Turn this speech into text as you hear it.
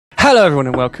Hello everyone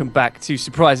and welcome back to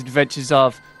Surprise Adventures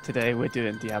of... Today we're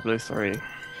doing Diablo 3.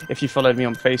 If you followed me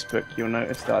on Facebook, you'll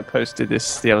notice that I posted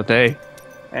this the other day.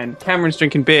 And Cameron's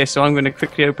drinking beer, so I'm going to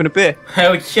quickly open a beer.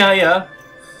 Hell yeah!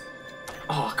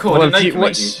 Oh, cool.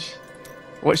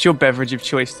 What's your beverage of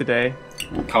choice today?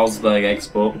 Carlsberg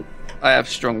Export. I have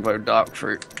Strongbow Dark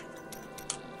Fruit.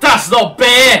 That's not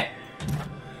beer!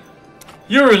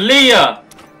 You're a Leah!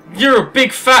 You're a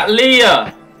big fat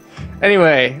Leah!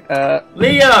 Anyway,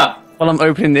 Leah! while I'm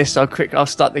opening this, I'll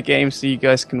start the game so you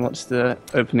guys can watch the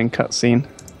opening cutscene.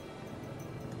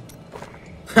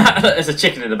 There's a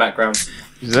chicken in the background.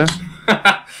 Is there?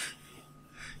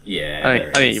 Yeah. I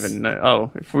didn't even know.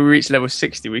 Oh, if we reach level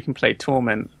 60, we can play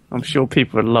Torment. I'm sure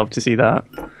people would love to see that.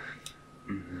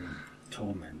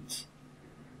 Torment.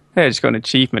 Hey, I just got an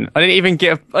achievement. I didn't even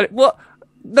get a... What?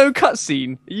 No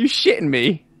cutscene? Are you shitting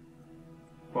me?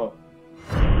 What?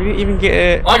 We didn't even get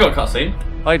it. I got a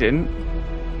cutscene. I didn't.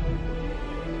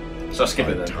 So I'll skip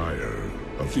it then.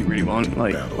 If you really want,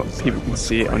 like, people can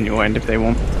see it on your end if they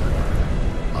want.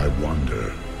 I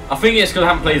wonder. I think it's because I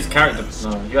haven't played his character.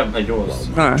 No, you haven't played yours.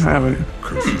 No, I haven't.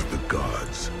 Curses the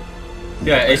gods.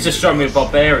 Yeah, it's just showing me a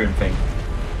barbarian thing.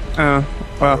 Oh,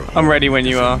 well, I'm ready when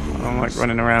you are. I'm like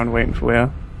running around waiting for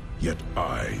you. Yet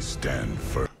I stand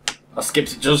firm. I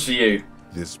skipped it just for you.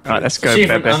 This Alright, let's go,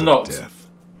 Achievement Bebe. unlocked. death.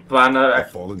 But I know. A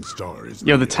falling star is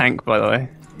You're the near. tank, by the way.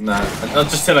 No,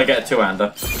 just till I get a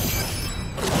two-hander.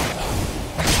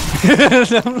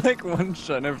 I'm like one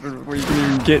shot before you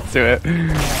can even get to it.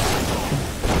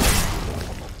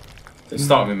 Don't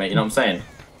start with me, mate, you know what I'm saying?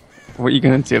 What are you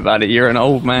going to do about it? You're an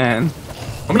old man.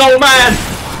 I'm an old man!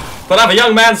 But I have a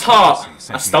young man's heart!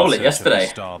 I stole it yesterday.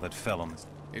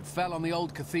 It fell on the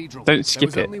old cathedral. Don't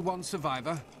skip there was it. only one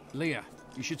survivor, Leah.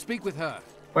 You should speak with her.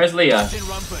 Where's Leah? In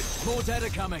Rumford. More dead are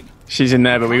coming. She's in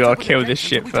there, but we got to kill this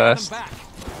shit first.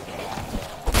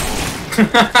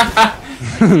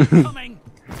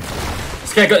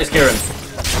 Okay, I got this, Kieran.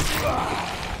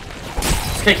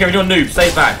 Okay, Kieran, you're a noob.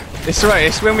 Stay back. It's right,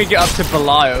 it's when we get up to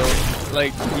Belial.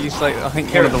 Like, he's like, I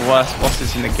think one of the worst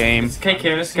bosses in the game. It's okay,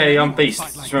 Kieran. It's okay. I'm beast.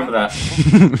 Just remember that.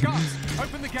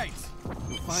 Open the gates.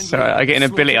 So I get an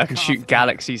ability, I can shoot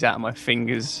galaxies out of my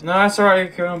fingers. No, that's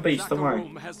alright, Kieran. I'm beast. Don't worry.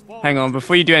 Hang on,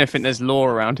 before you do anything, there's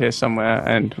lore around here somewhere,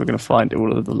 and we're going to find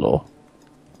all of the lore.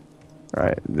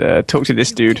 Right, talk to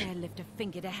this dude.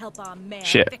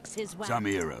 Shit. Some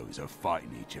heroes are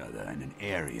fighting each other in an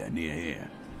area near here.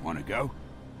 Wanna go?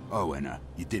 Oh, and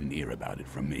you didn't hear about it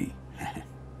from me.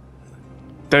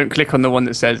 Don't click on the one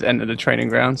that says enter the training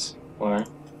grounds. Why?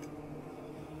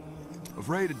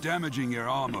 Afraid of damaging your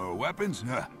armor or weapons?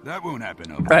 That won't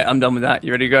happen. Okay. Right, I'm done with that.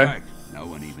 You ready to go? Right. No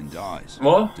one even dies.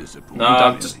 What? Disappointing. No,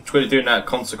 I'm just doing that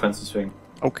consequences thing.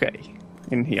 Okay.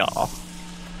 In here.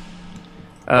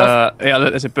 Yeah, look,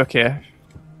 there's a book here.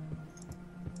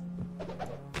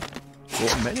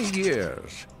 For many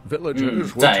years,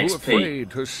 villagers were that too XP.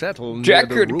 afraid to settle near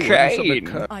Jacket the ruins of the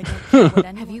Kane. I don't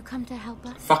know. Have you come to help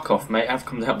us? Fuck off, mate. I've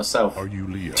come to help myself. Are you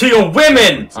Leah? To your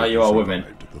women! Oh, you are women.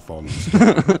 The falling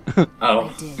star.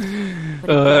 Oh.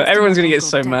 Everyone's gonna get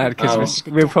so mad because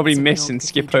we'll probably miss and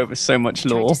skip over so much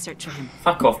lore.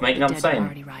 Fuck off, mate. You know what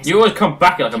I'm saying? You always come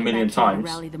back like a million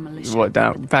times. What,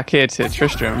 down back here to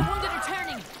Tristram?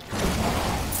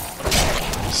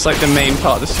 It's like the main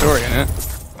part of the story, isn't it?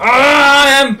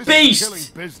 I am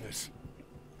beast! Business.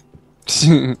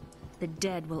 The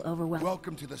dead will overwhelm.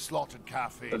 Welcome to the slaughtered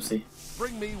cafe. Oopsie.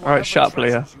 Bring me Alright, shut up,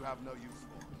 Leah. you have no use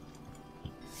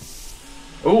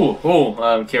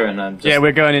for. Kieran, just... Yeah,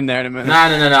 we're going in there in a minute.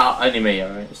 No, only me,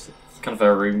 alright? It's kind of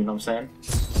a room, you know what I'm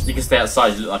saying? You can stay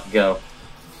outside, you look like a girl.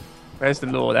 Where's the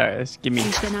lore? There it is. Give me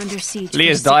He's been under siege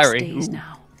Leah's for 6 diary. days Ooh.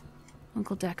 now.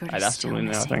 Uncle Deckard Hey, is that's still all in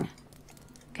there, I missing. think.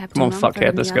 Captain Come on, Rumford fuckhead,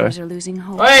 and let's the go. others are losing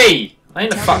hope. Hey! I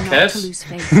ain't a Tell them not to fuckhead. lose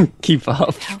faith. Keep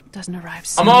up. Help doesn't arrive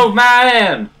soon. I'm old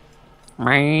man!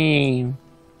 Man.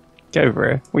 Get over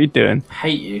here. What are you doing?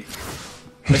 Hate you.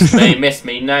 Miss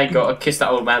me. Now you gotta kiss that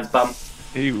old man's bum.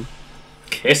 Ew.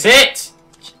 Kiss it!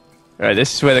 Alright,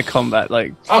 this is where the combat,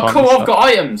 like... Oh, fun cool, stuff- I've got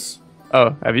items.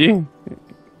 Oh, have you?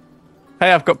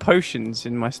 Hey, I've got potions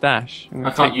in my stash. I'm I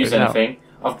gonna can't take use those out. anything.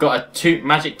 I've got a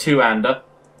magic two-hander.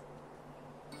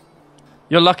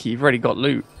 You're lucky, you've already got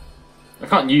loot. I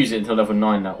can't use it until level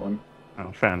 9, that one.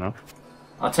 Oh, fair enough.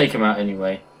 I'll take him out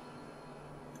anyway.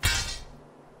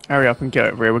 Hurry up and get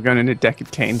over here. We're going into Deckard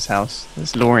Cain's house.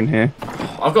 There's lore in here.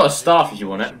 I've got a staff if you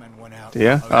want it. Do you?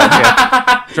 Oh,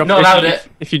 yeah. Drop Not allowed it.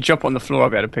 If you drop on the floor, I'll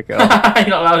be able to pick it up. You're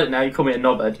not allowed it now, you call me a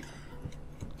knobhead.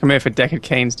 Come here for Deckard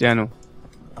Cain's journal.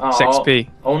 Oh, It's XP.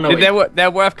 Oh no, They're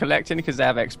worth collecting because they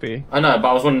have XP. I know, but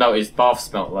I was wondering what his bath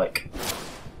smelled like.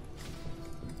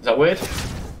 Is that weird?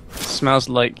 It smells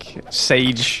like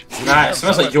sage. Nah, it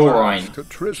smells like urine. To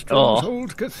Tristram's Oh.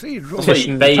 old cathedral. That's what he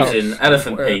in the bathes tub. in,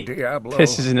 elephant Where pee. Diablo,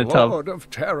 Pisses in the tub. Lord of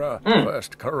Terror,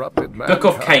 first corrupted mankind.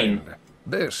 Book of Cain.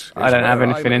 This is I don't have where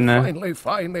anything I in will there. Finally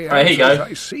find the Right, here you answers go.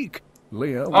 I seek.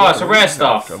 Leah Oh, it's a rare worries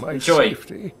stuff. after my Enjoy.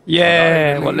 safety.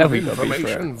 Yeah, And I what level believe you got to be for it?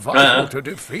 information vital to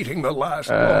defeating the last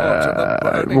lords of the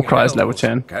burning Warcry's level hells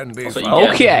 10. can be That's what you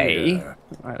found get. Okay. here.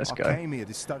 Alright, let's go.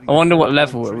 I wonder what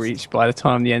level we'll reach by the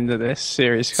time the end of this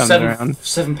series comes around.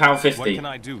 £7.50.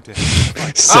 I do to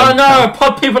Oh no!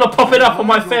 People are popping up on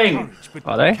my thing.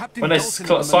 Are they? When they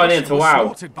sign in to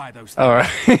WoW.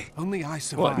 Alright. Only I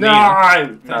survived.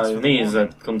 No! No, Nia's gone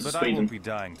to But I won't Sweden. be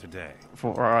dying today.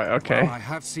 Alright, Well, okay. I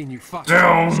have seen you fight.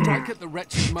 Down. Strike at the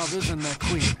wretched mothers and their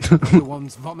queen. They're the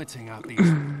ones vomiting out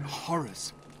these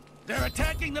horrors. They're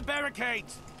attacking the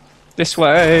barricades! This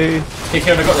way. Here,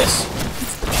 Kieran, I got this.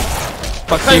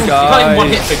 Fuck You you can't even one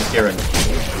hit guys. things, Kieran.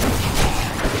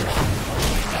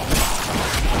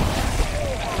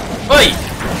 Oi!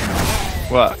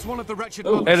 What? That's one of the wretched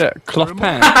Ooh. Hey look, cloth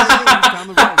pants. down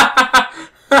the road.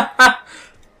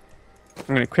 I'm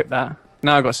gonna equip that.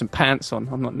 Now I've got some pants on.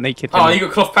 I'm not naked Oh, anymore. you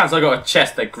got cloth pants, I got a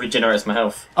chest that regenerates my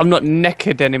health. I'm not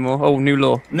naked anymore. Oh, new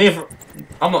law. Neither.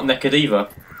 I'm not naked either.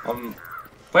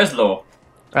 Where's Law?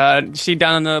 See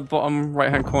down in the bottom right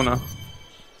hand corner.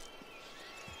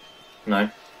 No.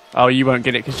 Oh, you won't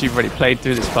get it because you've already played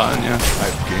through this part, haven't you?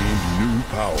 I've gained new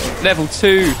power. Level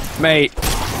 2, mate.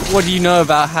 What do you know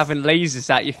about having lasers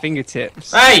at your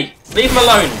fingertips? Hey! Leave him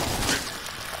alone!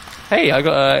 Hey, I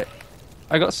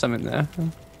got some in there.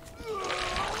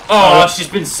 Oh, she's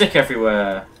been sick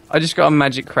everywhere. I just got a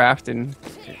magic crafting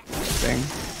thing.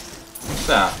 What's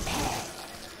that?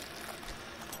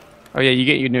 Oh yeah, you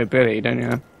get your new ability, don't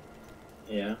you?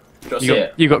 Yeah. Got to see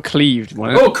it. You got cleaved,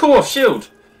 one. Oh, cool, shield!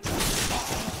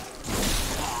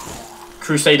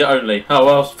 Crusader only. Oh,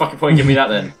 well, fucking point, give me that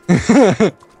then.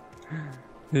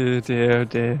 Oh dear, oh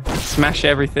dear. Smash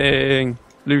everything.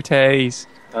 Loot haze.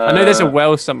 I know there's a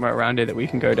well somewhere around here that we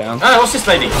can go down. Oh, what's this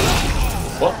lady?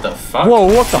 What the fuck? Whoa,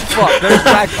 what the fuck? There's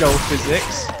ragdoll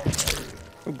physics.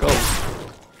 Oh, gold.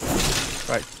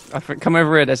 Right, I think, come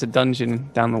over here, there's a dungeon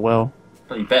down the well.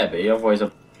 Well, you better be, otherwise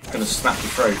I'm gonna snap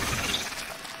your throat.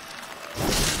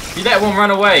 You let one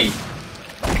run away!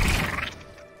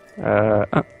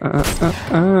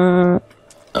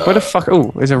 Where the fuck?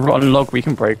 Oh, there's a rotten log we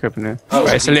can break open here. Oh.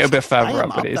 Right, it's a little bit I further am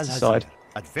up, but it is the Abdul side.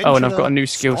 Hazard, Oh, and I've got a new adventurer,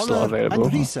 skill slot scholar, available.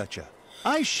 and researcher.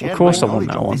 I share course my I want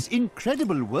knowledge that of one. this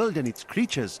incredible world and its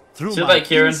creatures through See you my later,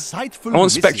 Kieran. insightful I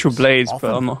want spectral missives, blades, but often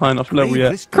I'm not high enough with level grave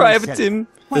yet. risk to Cry myself. over Tim.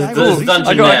 When I There's was a dungeon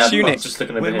I got a there, tunic. I'm just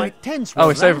looking over where my here. tents Oh,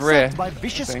 were it's over ransacked here. by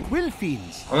vicious I think. quill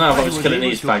fiends. Oh no, I'm I just was killing able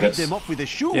these to beat faggots. them up with a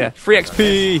shoe. Yeah, free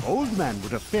XP. Old man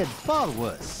would have fared far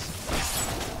worse.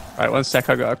 Right, one sec,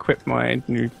 I gotta equip my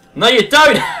new. No, you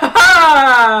don't!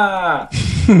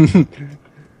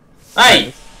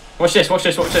 Hey! Watch this, watch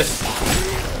this, watch this.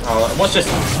 Oh, watch this.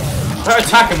 Don't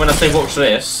attack him when I say watch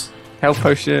this. Health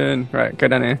potion. Right, go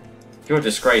down here. You're a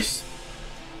disgrace.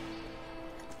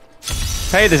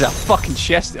 Hey, there's a fucking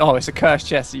chest. Oh, it's a cursed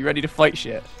chest. Are you ready to fight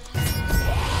shit?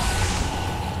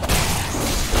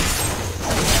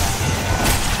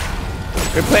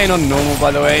 We're playing on normal,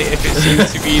 by the way. If it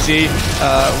seems too easy,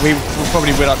 we'll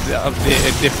probably will up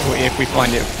the difficulty if we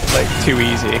find it like too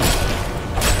easy.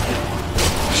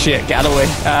 Shit, get out of the way.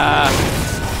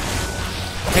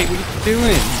 Hey, what are you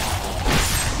doing?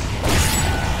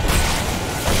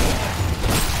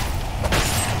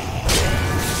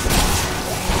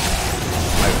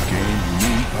 I've gained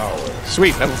new power.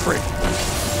 Sweet, level 3.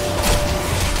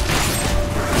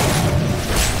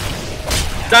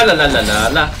 La la la la la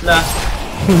la la.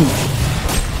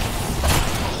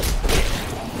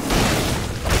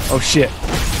 Oh shit.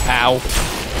 Ow.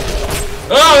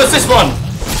 Oh, it's this one!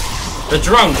 The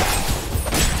drunk.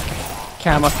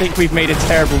 Cam, I think we've made a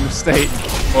terrible mistake.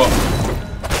 What?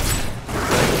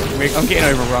 I'm getting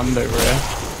overrun over here.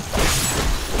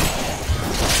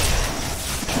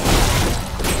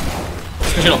 It's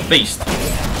because you're not beast.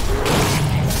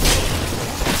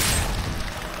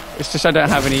 It's just I don't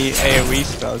have any AoE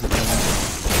spells at the moment.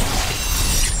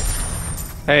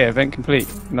 Hey, event complete.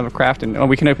 Another crafting. Oh,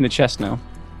 we can open the chest now.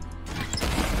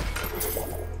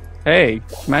 Hey,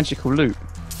 magical loot.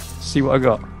 See what I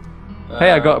got.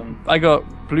 Hey, I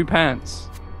got blue pants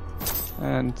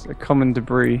and a common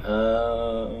debris.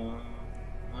 I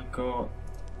got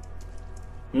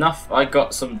enough. I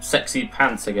got some sexy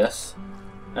pants, I guess,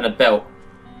 and a belt.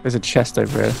 There's a chest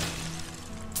over here.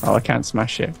 Oh, I can't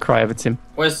smash it. Cry over Tim.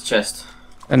 Where's the chest?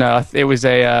 No, it was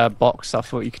a box. I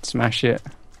thought you could smash it.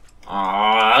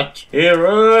 Ah,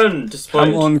 Kieran!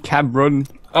 Disappointed. Come on, Cameron.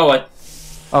 Oh,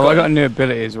 Oh, I got a new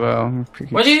ability as well.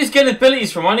 Where do you just get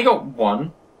abilities from? I only got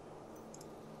one.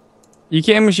 You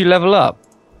get them as you level up.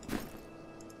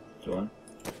 Go on.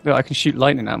 Look, I can shoot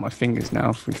lightning out of my fingers now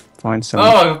if we find some.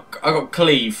 Oh, I got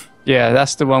cleave. Yeah,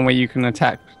 that's the one where you can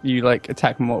attack. You like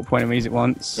attack multiple enemies at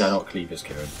once. Yeah, not cleavers,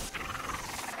 Kieran.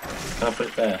 Can I put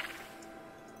it there?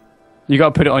 You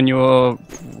gotta put it on your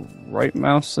right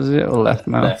mouse, is it, or left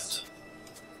mouse? Left.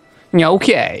 Yeah,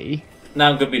 okay.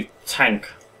 Now I'm gonna be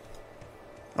tank.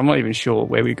 I'm not even sure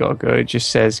where we gotta go. It just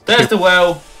says. There's the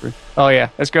well. Oh yeah,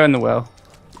 let's go in the well.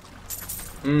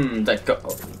 That got.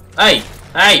 Hey,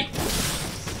 hey.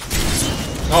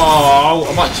 Oh,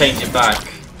 I might change it back.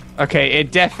 Okay,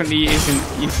 it definitely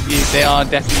isn't. They are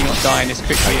definitely not dying as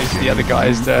quickly as the other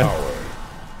guys, though.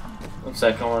 1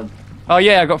 second, I want. Oh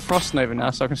yeah, I got Frost Nova now,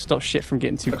 so I can stop shit from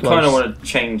getting too I close. kind of want to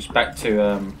change back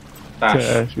to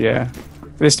bash. Yeah.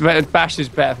 This bash is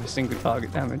better for single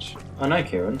target damage. I know,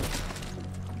 Kieran.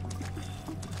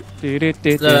 Oh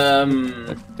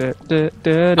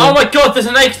Oh my God! There's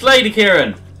an 8th lady,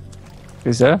 Kieran.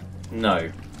 Is there? No.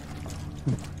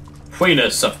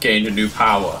 Queenus, I've gained a new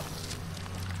power.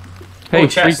 Hey, Oh, free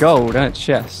chest. gold and a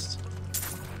chest.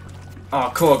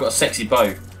 Oh, cool! I got a sexy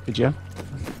bow. Did you?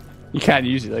 You can't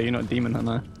use it though. You're not a demon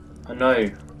hunter. I know.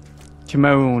 Come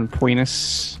on,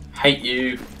 Poinus. Hate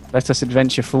you. Let us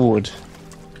adventure forward.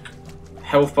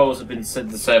 Health bowls have been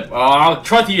sent to serve. Oh, I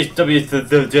tried to use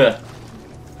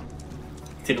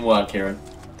Didn't work, Kieran.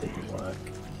 Didn't work.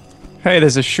 Hey,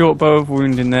 there's a short bow of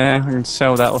wound in there. I can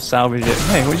sell that or salvage it.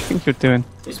 Hey, what do you think you're doing?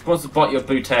 It's supposed to bite your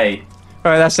bootay.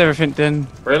 Alright, that's everything then.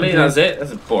 Really? Yeah. That's it?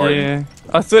 That's boring. Yeah.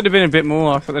 I thought there'd been a bit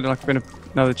more. I thought there'd like been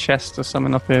another chest or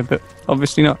something up here, but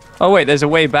obviously not. Oh wait, there's a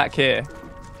way back here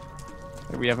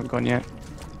that we haven't gone yet.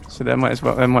 So there might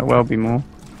well be more.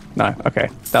 No, okay.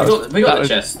 We got the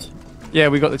chest. Yeah,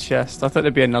 we got the chest. I thought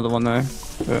there'd be another one though,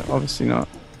 but obviously not.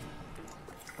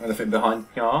 Anything behind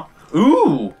here?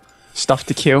 Ooh! Stuff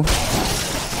to kill.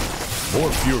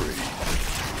 More fury.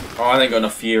 Oh, I ain't got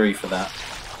enough fury for that.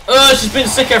 She's been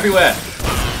sick everywhere!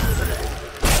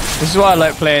 This is why I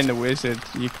like playing the wizard.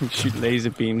 You can shoot laser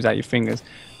beams at your fingers.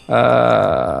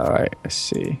 Right, let's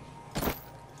see.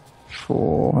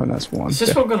 4, and that's 1. Is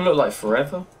this what I'm gonna look like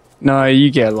forever? No, you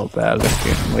get a lot better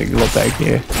looking, like a lot better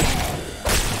gear.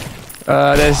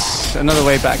 There's another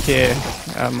way back here.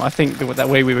 I think that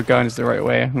way we were going is the right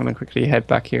way. I'm gonna quickly head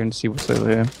back here and see what's over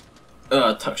here.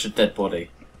 Touch a dead body.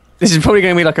 This is probably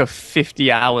gonna be like a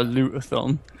 50-hour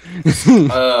loot-a-thon.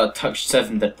 Touched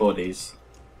 7 dead bodies.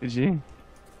 Did you?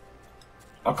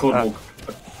 I called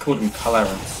them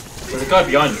Clarence. There's a guy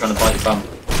behind you trying to bite your bum.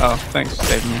 Oh, thanks for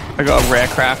saving me. I got a rare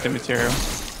crafting material.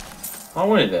 I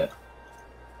wanted it.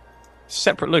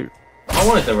 Separate loot. I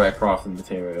wanted the rare crafting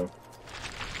material.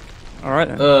 Alright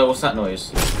then. What's that noise?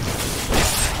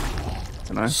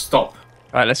 Dunno. Stop.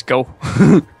 Alright, let's go.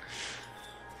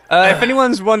 If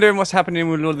anyone's wondering what's happening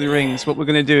with Lord of the Rings, what we're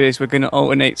going to do is we're going to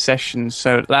alternate sessions.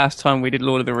 So last time we did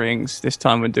Lord of the Rings, this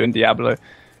time we're doing Diablo.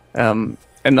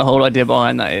 And the whole idea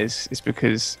behind that is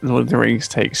because Lord of the Rings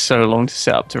takes so long to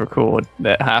set up to record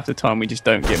that half the time we just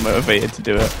don't get motivated to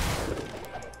do it.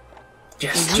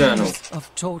 Yes, journal.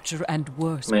 Of torture and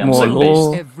worse. Man, I'm More so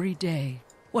lore. Every day.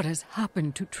 What has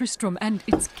happened to Tristram and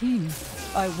its king?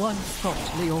 I once thought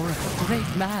Leoric a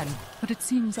great man, but it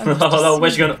seems I was Oh,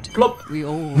 where's you gonna deceived. plop? We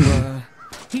all were.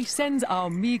 He sends our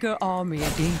meager army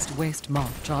against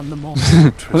Westmarch on the morning.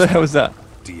 What the hell was that?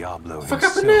 Diablo What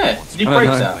happened there? Did you I don't break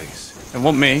know. that? It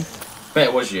wasn't me. Bet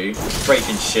it was you.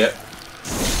 Breaking shit.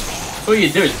 All you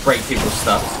do is break people's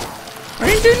stuff. I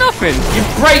didn't do nothing. You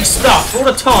break stuff all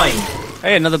the time!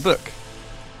 Hey, another book.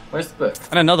 Where's the book?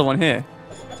 And another one here.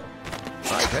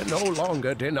 I can no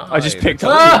longer deny. I just picked the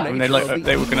up true and they nature of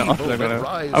they were the gonna evil that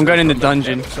rises I'm going in the from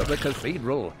dungeon. depths of the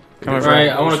cathedral. Come It over. is Right, I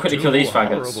wanna almost quickly too kill these faggots.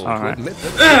 horrible to Alright. admit the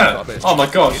truth of it. Oh my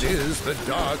god. It is the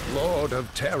Dark Lord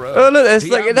of Terror. Oh look, there's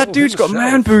like Diablo that dude's got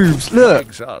man himself boobs. Look.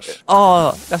 plagues us.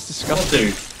 Oh, that's What disgusting.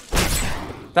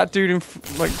 dude? That dude in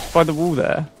like by the wall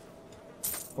there.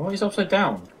 Why he's upside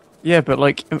down? Yeah, but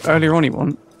like earlier on he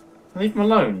wasn't. Leave him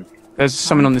alone. There's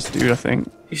something on this dude, I think.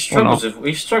 He struggles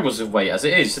with weight as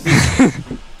it is.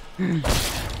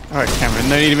 Alright, Cameron,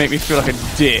 no need to make me feel like a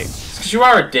dick. It's because you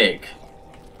are a dick.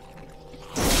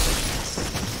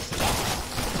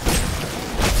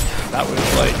 That was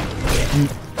like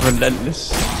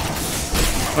relentless.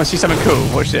 Want to see something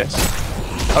cool? Watch this.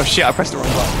 Oh shit, I pressed the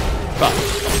wrong button. Fuck.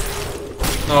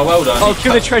 Oh, well done. Oh,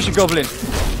 kill the treasure goblin.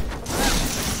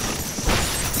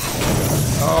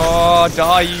 Oh,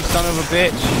 die, you son of a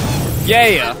bitch.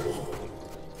 Yeah!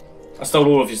 I stole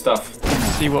all of your stuff. Let's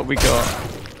see what we got.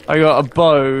 I got a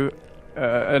bow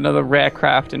another rare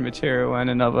crafting material and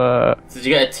another Did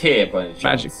you get a tier by any chance?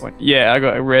 magic point. Yeah, I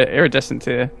got a rare iridescent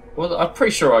tier. Well, I'm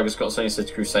pretty sure I just got something that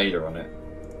said Crusader on it.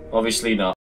 Obviously not.